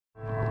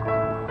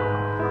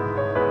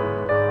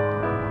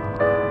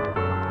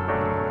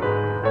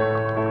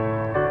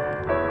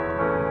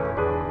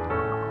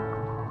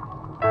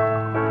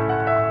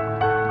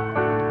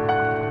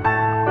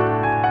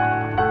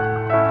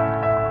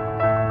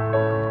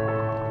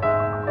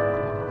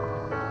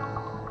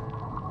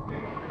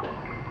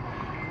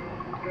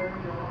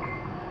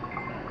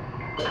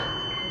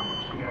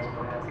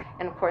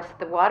course,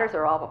 the waters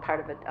are all a part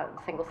of a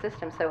single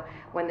system. So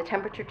when the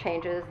temperature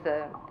changes,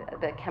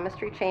 the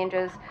chemistry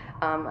changes,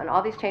 and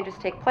all these changes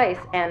take place.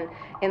 And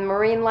in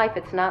marine life,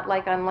 it's not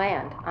like on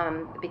land,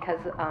 because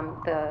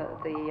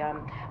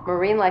the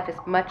marine life is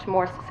much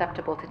more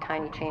susceptible to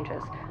tiny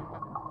changes.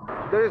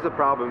 There is a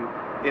problem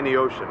in the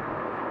ocean.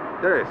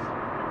 There is.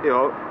 You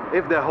know,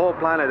 if the whole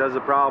planet has a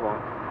problem,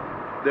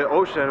 the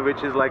ocean,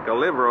 which is like a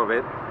liver of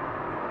it,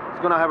 it's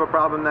going to have a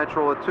problem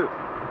naturally too.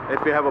 If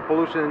you have a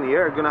pollution in the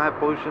air, you're going to have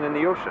pollution in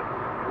the ocean,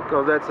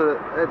 because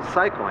it's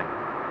cycling.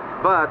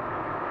 But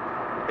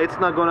it's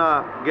not going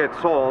to get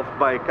solved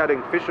by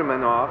cutting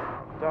fishermen off.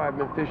 I've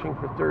been fishing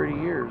for 30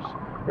 years.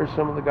 There's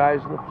some of the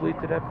guys in the fleet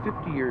that have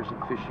 50 years of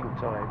fishing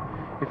time.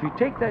 If you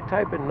take that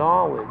type of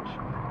knowledge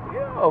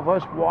of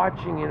us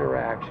watching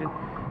interaction,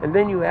 and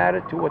then you add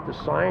it to what the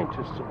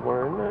scientists have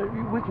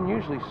learned, we can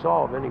usually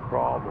solve any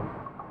problem.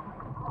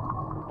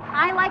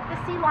 I like the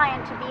sea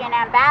lion to be an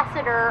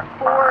ambassador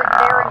for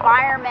their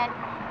environment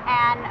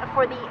and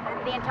for the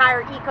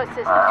entire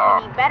ecosystem.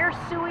 We need better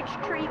sewage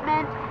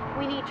treatment.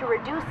 We need to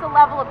reduce the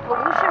level of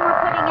pollution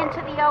we're putting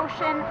into the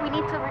ocean. We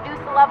need to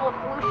reduce the level of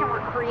pollution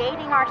we're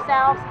creating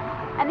ourselves.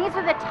 And these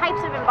are the types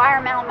of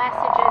environmental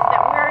messages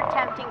that we're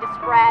attempting to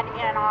spread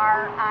in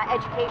our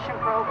education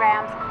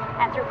programs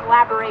and through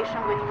collaboration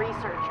with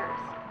researchers.